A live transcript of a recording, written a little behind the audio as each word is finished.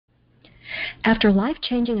After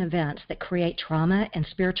life-changing events that create trauma and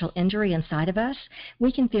spiritual injury inside of us,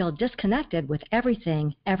 we can feel disconnected with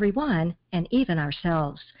everything, everyone, and even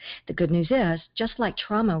ourselves. The good news is, just like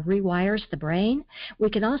trauma rewires the brain,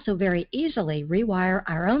 we can also very easily rewire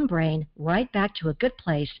our own brain right back to a good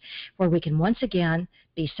place where we can once again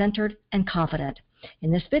be centered and confident.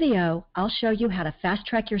 In this video, I'll show you how to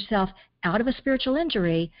fast-track yourself out of a spiritual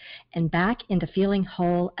injury and back into feeling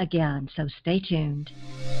whole again, so stay tuned.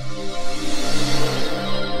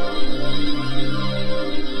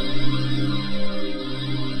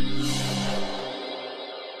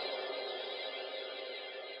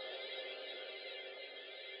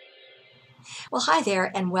 Well, hi there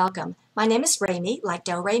and welcome. My name is Remy, like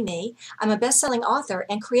Do-Re-Mi. I'm a best-selling author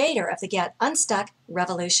and creator of the Get Unstuck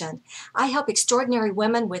Revolution. I help extraordinary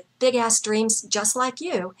women with big-ass dreams just like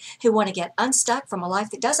you who want to get unstuck from a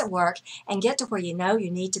life that doesn't work and get to where you know you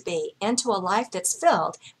need to be, into a life that's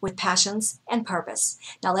filled with passions and purpose.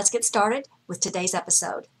 Now let's get started with today's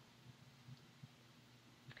episode.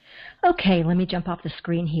 Okay, let me jump off the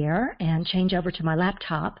screen here and change over to my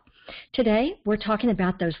laptop. Today, we're talking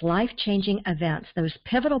about those life-changing events, those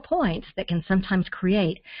pivotal points that can sometimes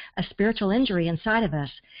create a spiritual injury inside of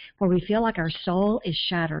us, where we feel like our soul is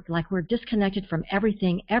shattered, like we're disconnected from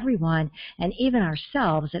everything, everyone, and even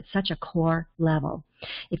ourselves at such a core level.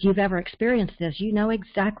 If you've ever experienced this, you know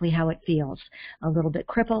exactly how it feels. A little bit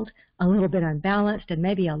crippled, a little bit unbalanced, and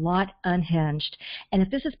maybe a lot unhinged. And if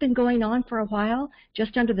this has been going on for a while,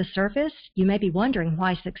 just under the surface, you may be wondering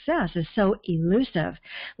why success is so elusive,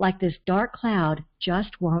 like this dark cloud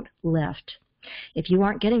just won't lift. If you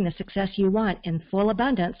aren't getting the success you want in full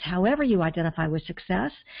abundance, however you identify with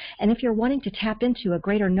success, and if you're wanting to tap into a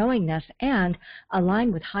greater knowingness and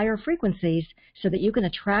align with higher frequencies so that you can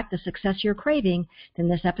attract the success you're craving, then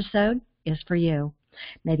this episode is for you.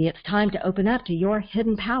 Maybe it's time to open up to your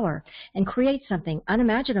hidden power and create something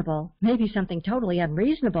unimaginable, maybe something totally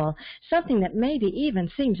unreasonable, something that maybe even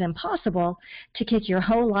seems impossible, to kick your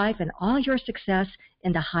whole life and all your success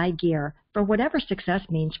into high gear for whatever success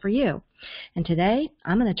means for you. And today,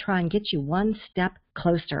 I'm going to try and get you one step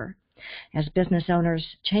closer. As business owners,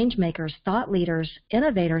 change makers, thought leaders,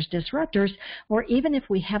 innovators, disruptors, or even if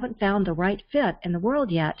we haven't found the right fit in the world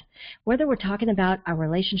yet, whether we're talking about our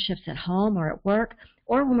relationships at home or at work,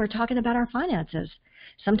 or when we're talking about our finances,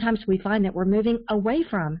 sometimes we find that we're moving away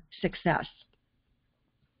from success.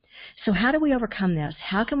 So how do we overcome this?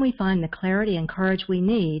 How can we find the clarity and courage we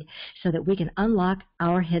need so that we can unlock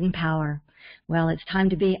our hidden power? Well, it's time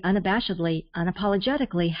to be unabashedly,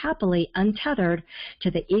 unapologetically, happily untethered to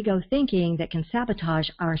the ego thinking that can sabotage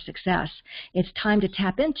our success. It's time to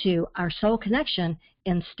tap into our soul connection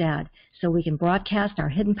instead, so we can broadcast our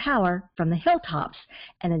hidden power from the hilltops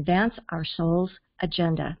and advance our soul's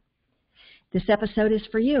agenda. This episode is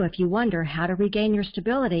for you if you wonder how to regain your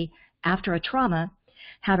stability after a trauma,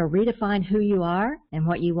 how to redefine who you are and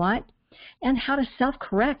what you want, and how to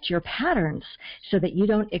self-correct your patterns so that you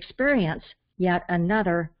don't experience yet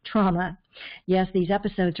another trauma. Yes, these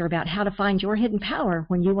episodes are about how to find your hidden power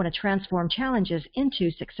when you want to transform challenges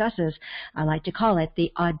into successes. I like to call it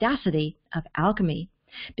the audacity of alchemy.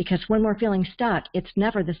 Because when we're feeling stuck, it's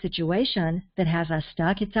never the situation that has us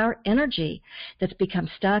stuck. It's our energy that's become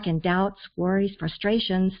stuck in doubts, worries,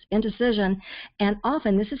 frustrations, indecision. And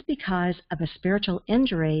often this is because of a spiritual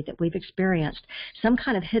injury that we've experienced, some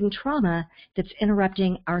kind of hidden trauma that's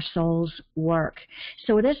interrupting our soul's work.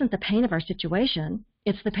 So it isn't the pain of our situation.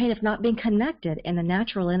 It's the pain of not being connected in the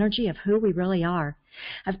natural energy of who we really are,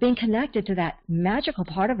 of being connected to that magical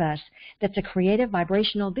part of us that's a creative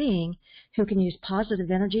vibrational being who can use positive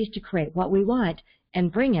energies to create what we want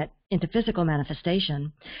and bring it into physical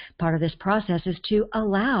manifestation. Part of this process is to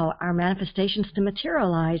allow our manifestations to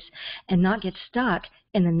materialize and not get stuck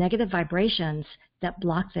in the negative vibrations that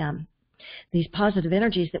block them. These positive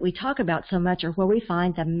energies that we talk about so much are where we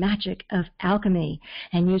find the magic of alchemy.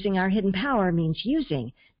 And using our hidden power means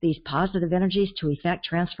using these positive energies to effect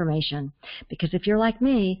transformation. Because if you're like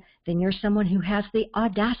me, then you're someone who has the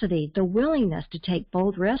audacity, the willingness to take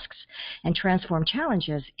bold risks and transform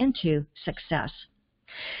challenges into success.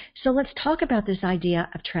 So let's talk about this idea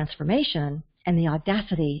of transformation and the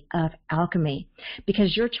audacity of alchemy.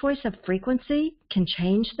 Because your choice of frequency can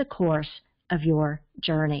change the course of your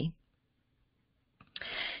journey.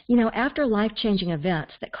 You know, after life-changing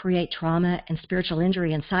events that create trauma and spiritual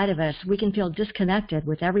injury inside of us, we can feel disconnected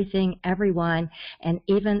with everything, everyone, and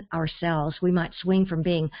even ourselves. We might swing from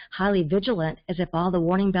being highly vigilant, as if all the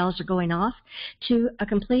warning bells are going off, to a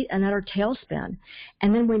complete and utter tailspin.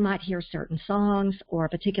 And then we might hear certain songs or a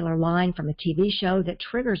particular line from a TV show that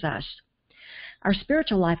triggers us. Our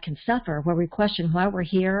spiritual life can suffer where we question why we're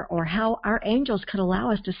here or how our angels could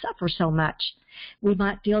allow us to suffer so much. We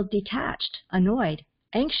might feel detached, annoyed,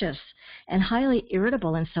 anxious, and highly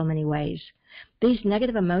irritable in so many ways. These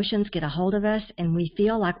negative emotions get a hold of us and we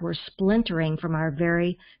feel like we're splintering from our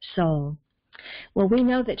very soul. Well, we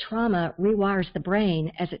know that trauma rewires the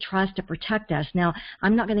brain as it tries to protect us. Now,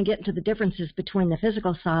 I'm not going to get into the differences between the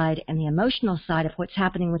physical side and the emotional side of what's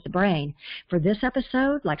happening with the brain. For this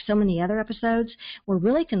episode, like so many other episodes, we're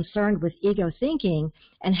really concerned with ego thinking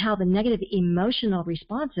and how the negative emotional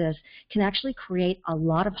responses can actually create a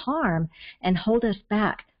lot of harm and hold us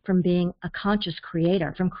back from being a conscious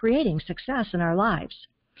creator, from creating success in our lives.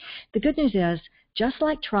 The good news is, just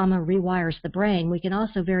like trauma rewires the brain, we can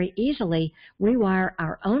also very easily rewire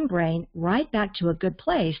our own brain right back to a good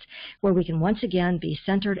place where we can once again be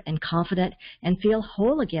centered and confident and feel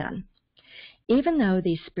whole again. Even though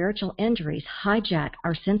these spiritual injuries hijack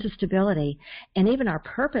our sense of stability and even our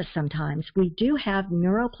purpose sometimes, we do have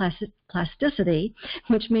neuroplasticity,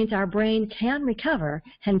 which means our brain can recover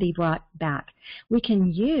and be brought back. We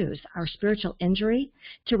can use our spiritual injury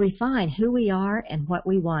to refine who we are and what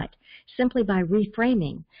we want, simply by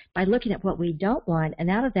reframing, by looking at what we don't want, and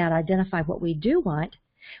out of that identify what we do want.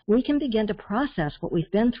 We can begin to process what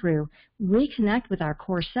we've been through, reconnect with our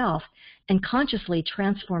core self, and consciously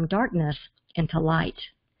transform darkness into light.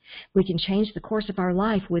 We can change the course of our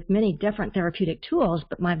life with many different therapeutic tools,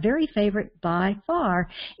 but my very favorite by far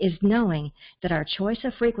is knowing that our choice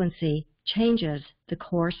of frequency changes the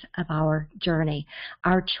course of our journey.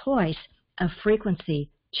 Our choice of frequency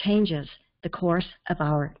changes the course of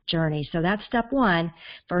our journey. So that's step one.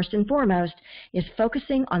 First and foremost is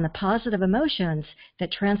focusing on the positive emotions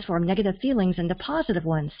that transform negative feelings into positive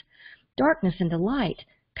ones, darkness into light,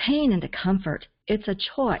 pain into comfort. It's a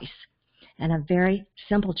choice, and a very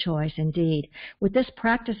simple choice indeed. With this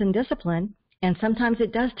practice and discipline, and sometimes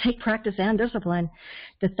it does take practice and discipline,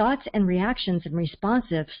 the thoughts and reactions and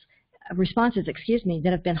responses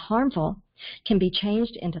that have been harmful can be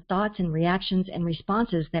changed into thoughts and reactions and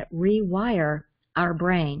responses that rewire our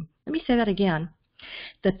brain. Let me say that again.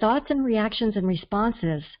 The thoughts and reactions and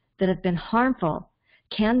responses that have been harmful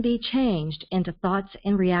can be changed into thoughts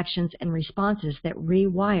and reactions and responses that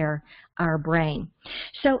rewire our brain.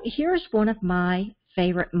 So here's one of my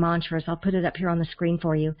favorite mantras. I'll put it up here on the screen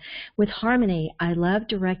for you. With harmony, I love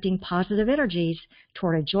directing positive energies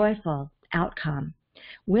toward a joyful outcome.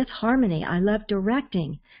 With harmony, I love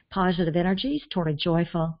directing positive energies toward a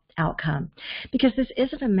joyful outcome. Because this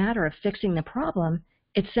isn't a matter of fixing the problem,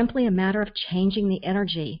 it's simply a matter of changing the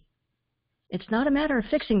energy. It's not a matter of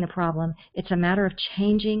fixing the problem, it's a matter of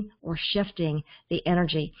changing or shifting the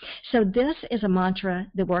energy. So this is a mantra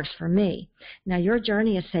that works for me. Now your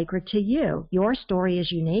journey is sacred to you. Your story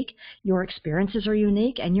is unique, your experiences are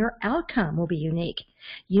unique, and your outcome will be unique.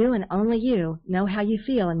 You and only you know how you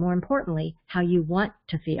feel, and more importantly, how you want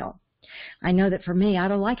to feel. I know that for me, I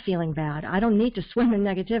don't like feeling bad. I don't need to swim in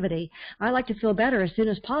negativity. I like to feel better as soon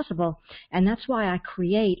as possible, and that's why I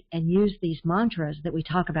create and use these mantras that we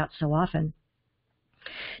talk about so often.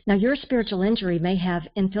 Now, your spiritual injury may have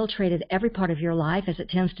infiltrated every part of your life, as it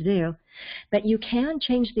tends to do, but you can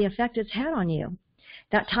change the effect it's had on you.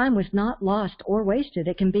 That time was not lost or wasted.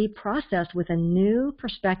 It can be processed with a new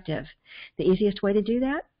perspective. The easiest way to do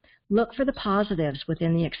that? Look for the positives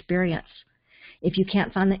within the experience. If you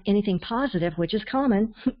can't find anything positive, which is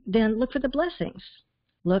common, then look for the blessings.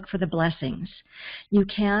 Look for the blessings. You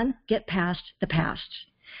can get past the past.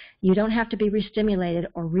 You don't have to be re-stimulated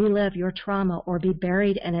or relive your trauma or be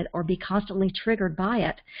buried in it or be constantly triggered by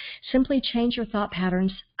it. Simply change your thought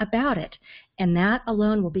patterns about it, and that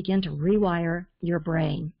alone will begin to rewire your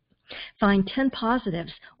brain. Find 10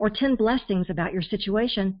 positives or 10 blessings about your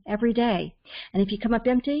situation every day. And if you come up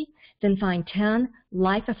empty, then find 10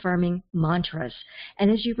 life-affirming mantras.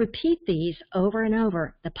 And as you repeat these over and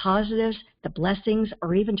over, the positives, the blessings,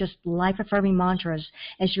 or even just life-affirming mantras,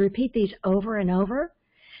 as you repeat these over and over,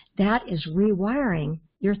 that is rewiring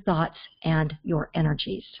your thoughts and your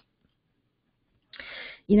energies.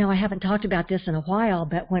 You know, I haven't talked about this in a while,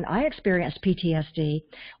 but when I experienced PTSD,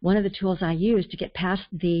 one of the tools I used to get past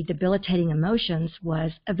the debilitating emotions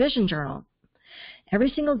was a vision journal. Every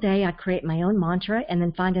single day I'd create my own mantra and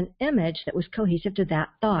then find an image that was cohesive to that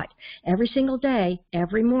thought. Every single day,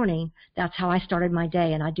 every morning, that's how I started my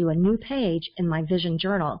day, and I do a new page in my vision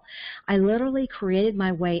journal. I literally created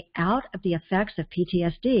my way out of the effects of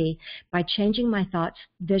PTSD by changing my thoughts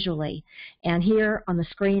visually. And here on the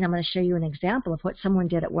screen, I'm going to show you an example of what someone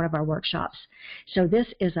did at one of our workshops. So this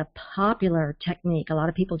is a popular technique. A lot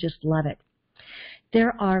of people just love it.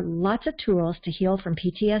 There are lots of tools to heal from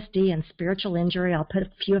PTSD and spiritual injury. I'll put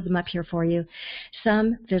a few of them up here for you.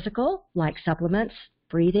 Some physical, like supplements,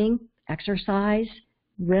 breathing, exercise,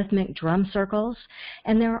 rhythmic drum circles,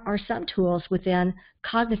 and there are some tools within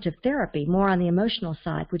cognitive therapy, more on the emotional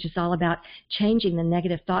side, which is all about changing the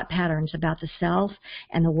negative thought patterns about the self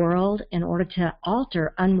and the world in order to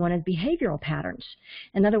alter unwanted behavioral patterns.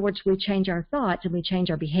 In other words, we change our thoughts and we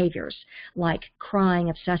change our behaviors, like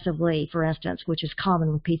crying obsessively, for instance, which is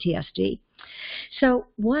common with PTSD. So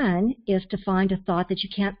one is to find a thought that you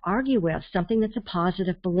can't argue with, something that's a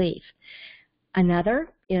positive belief.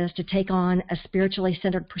 Another is to take on a spiritually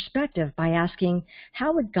centered perspective by asking,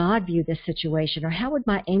 how would God view this situation? Or how would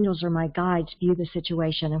my angels or my guides view the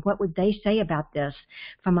situation? And what would they say about this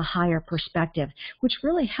from a higher perspective? Which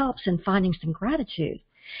really helps in finding some gratitude.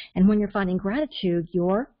 And when you're finding gratitude,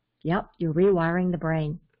 you're rewiring the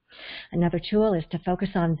brain. Another tool is to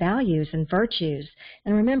focus on values and virtues.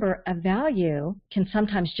 And remember, a value can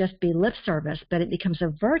sometimes just be lip service, but it becomes a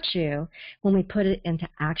virtue when we put it into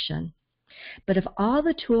action. But of all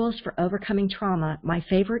the tools for overcoming trauma, my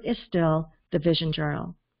favorite is still the vision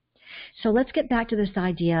journal. So let's get back to this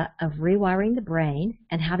idea of rewiring the brain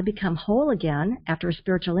and how to become whole again after a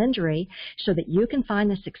spiritual injury so that you can find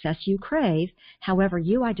the success you crave, however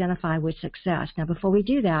you identify with success. Now, before we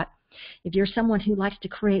do that, if you're someone who likes to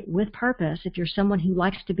create with purpose, if you're someone who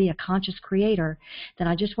likes to be a conscious creator, then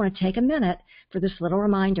I just want to take a minute for this little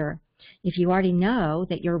reminder. If you already know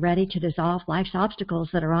that you're ready to dissolve life's obstacles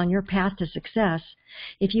that are on your path to success,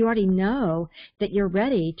 if you already know that you're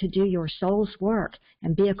ready to do your soul's work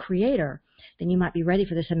and be a creator, then you might be ready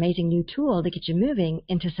for this amazing new tool to get you moving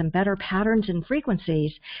into some better patterns and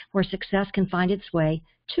frequencies where success can find its way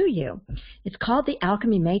to you. It's called the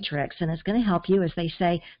Alchemy Matrix, and it's going to help you, as they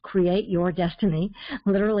say, create your destiny,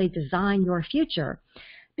 literally design your future.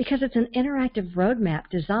 Because it's an interactive roadmap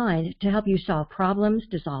designed to help you solve problems,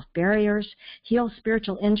 dissolve barriers, heal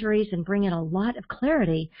spiritual injuries, and bring in a lot of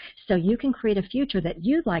clarity so you can create a future that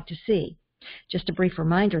you'd like to see. Just a brief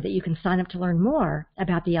reminder that you can sign up to learn more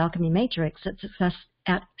about the Alchemy Matrix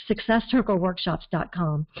at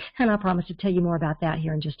successcircleworkshops.com, and I promise to tell you more about that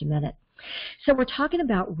here in just a minute. So we're talking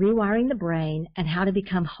about rewiring the brain and how to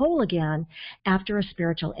become whole again after a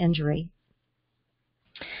spiritual injury.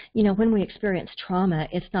 You know, when we experience trauma,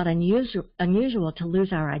 it's not unusual to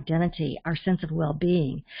lose our identity, our sense of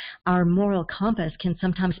well-being. Our moral compass can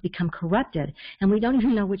sometimes become corrupted, and we don't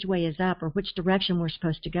even know which way is up or which direction we're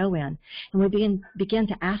supposed to go in. And we begin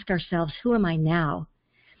to ask ourselves, who am I now?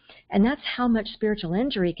 And that's how much spiritual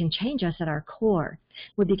injury can change us at our core.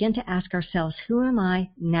 We begin to ask ourselves, who am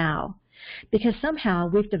I now? Because somehow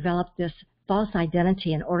we've developed this false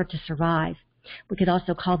identity in order to survive. We could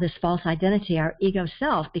also call this false identity our ego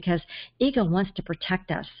self, because ego wants to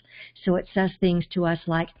protect us. So it says things to us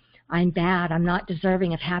like, I'm bad, I'm not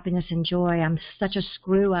deserving of happiness and joy, I'm such a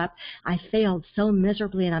screw up, I failed so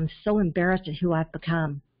miserably, and I'm so embarrassed at who I've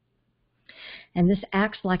become. And this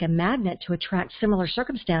acts like a magnet to attract similar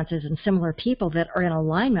circumstances and similar people that are in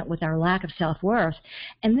alignment with our lack of self-worth.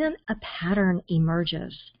 And then a pattern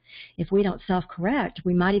emerges. If we don't self-correct,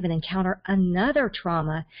 we might even encounter another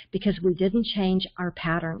trauma because we didn't change our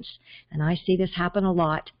patterns. And I see this happen a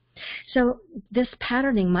lot. So this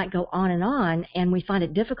patterning might go on, and we find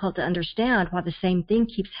it difficult to understand why the same thing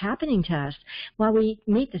keeps happening to us, why we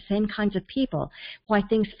meet the same kinds of people, why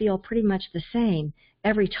things feel pretty much the same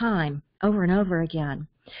every time, over and over again.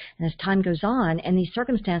 And as time goes on and these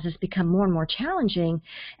circumstances become more and more challenging,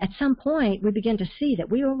 at some point we begin to see that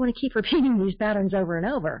we don't want to keep repeating these patterns over and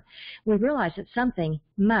over. We realize that something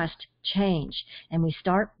must change, and we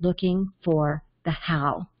start looking for the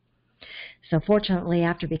how. So fortunately,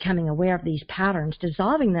 after becoming aware of these patterns,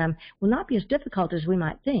 dissolving them will not be as difficult as we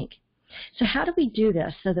might think. So how do we do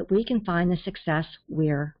this so that we can find the success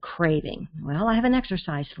we're craving? Well, I have an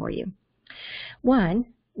exercise for you. One,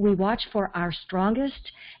 we watch for our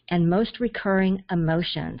strongest and most recurring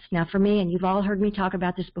emotions. Now for me, and you've all heard me talk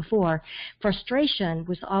about this before, frustration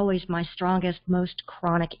was always my strongest, most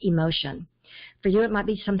chronic emotion. For you, it might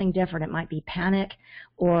be something different. It might be panic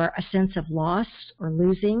or a sense of loss or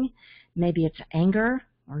losing. Maybe it's anger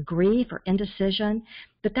or grief or indecision.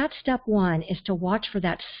 But that's step one, is to watch for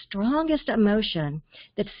that strongest emotion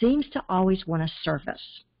that seems to always want to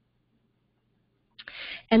surface.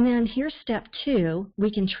 And then here's step two,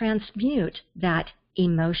 we can transmute that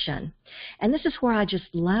emotion. And this is where I just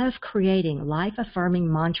love creating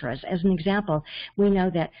life-affirming mantras. As an example, we know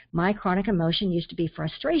that my chronic emotion used to be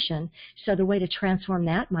frustration, so the way to transform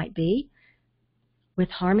that might be, With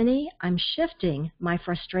harmony, I'm shifting my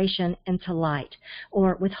frustration into light.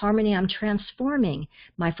 Or with harmony, I'm transforming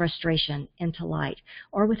my frustration into light.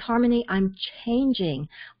 Or with harmony, I'm changing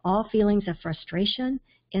all feelings of frustration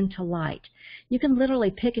into light. You can literally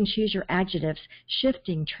pick and choose your adjectives,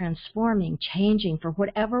 shifting, transforming, changing for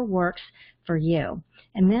whatever works for you.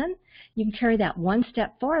 And then you can carry that one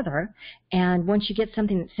step farther, and once you get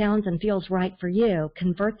something that sounds and feels right for you,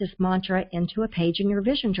 convert this mantra into a page in your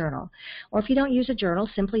vision journal. Or if you don't use a journal,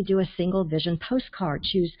 simply do a single vision postcard.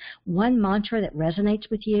 Choose one mantra that resonates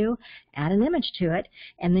with you, add an image to it,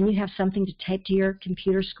 and then you have something to tape to your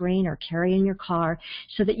computer screen or carry in your car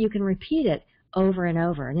so that you can repeat it over and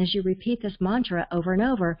over. And as you repeat this mantra over and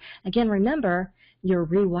over, again, remember, you're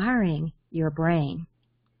rewiring your brain.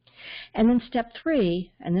 And then step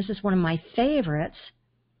 3, and this is one of my favorites,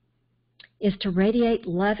 is to radiate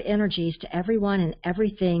love energies to everyone and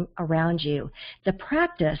everything around you. The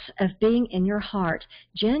practice of being in your heart,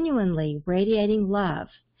 genuinely radiating love,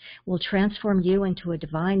 will transform you into a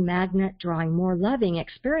divine magnet, drawing more loving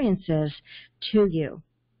experiences to you.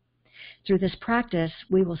 Through this practice,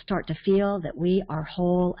 we will start to feel that we are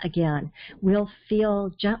whole again. We'll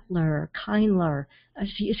feel gentler, kinder,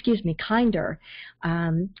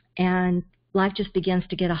 and life just begins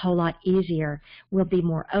to get a whole lot easier. We'll be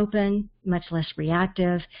more open, much less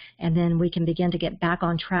reactive, and then we can begin to get back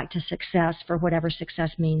on track to success for whatever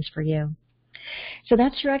success means for you. So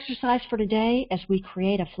that's your exercise for today as we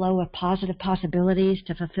create a flow of positive possibilities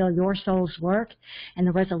to fulfill your soul's work and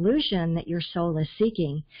the resolution that your soul is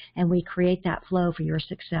seeking, and we create that flow for your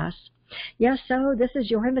success. Yes, so this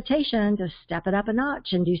is your invitation to step it up a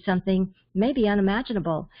notch and do something maybe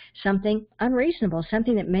unimaginable, something unreasonable,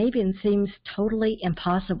 something that maybe seems totally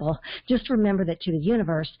impossible. Just remember that to the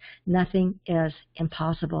universe, nothing is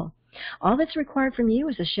impossible. All that's required from you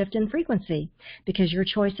is a shift in frequency, because your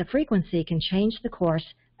choice of frequency can change the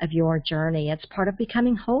course of your journey. It's part of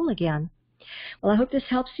becoming whole again. Well, I hope this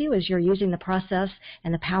helps you as you're using the process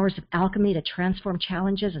and the powers of alchemy to transform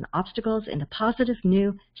challenges and obstacles into positive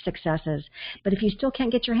new successes. But if you still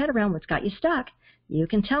can't get your head around what's got you stuck, you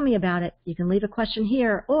can tell me about it. You can leave a question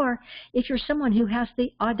here, or if you're someone who has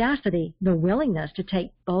the audacity, the willingness to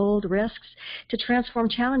take bold risks to transform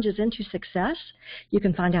challenges into success, you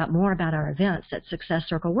can find out more about our events at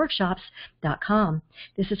successcircleworkshops.com.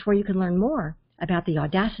 This is where you can learn more about the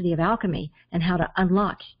audacity of alchemy and how to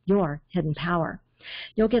unlock your hidden power.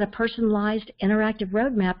 You'll get a personalized interactive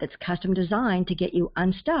roadmap that's custom designed to get you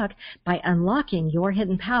unstuck by unlocking your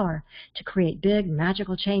hidden power to create big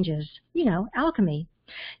magical changes. You know, alchemy.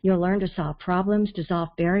 You'll learn to solve problems,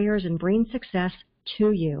 dissolve barriers, and bring success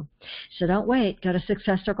to you. So don't wait. Go to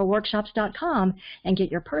successcircleworkshops.com and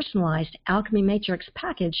get your personalized alchemy matrix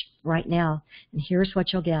package right now. And here's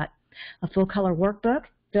what you'll get: a full color workbook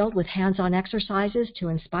filled with hands-on exercises to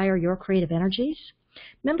inspire your creative energies,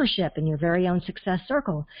 membership in your very own success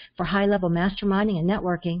circle for high-level masterminding and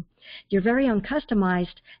networking, your very own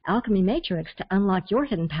customized alchemy matrix to unlock your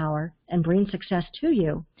hidden power and bring success to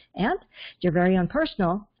you, and your very own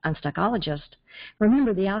personal unstuckologist.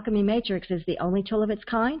 Remember, the alchemy matrix is the only tool of its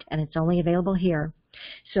kind, and it's only available here.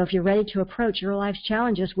 So if you're ready to approach your life's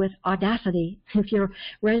challenges with audacity, if you're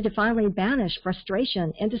ready to finally banish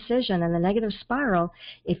frustration, indecision, and the negative spiral,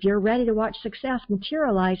 if you're ready to watch success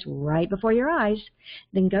materialize right before your eyes,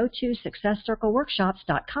 then go to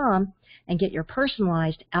successcircleworkshops.com and get your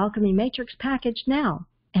personalized alchemy matrix package now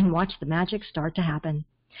and watch the magic start to happen.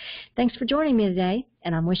 Thanks for joining me today,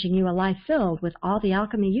 and I'm wishing you a life filled with all the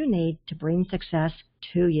alchemy you need to bring success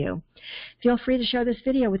to you. Feel free to share this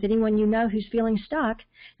video with anyone you know who's feeling stuck,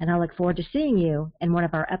 and I look forward to seeing you in one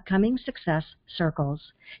of our upcoming success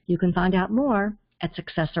circles. You can find out more at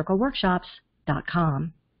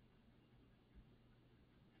successcircleworkshops.com.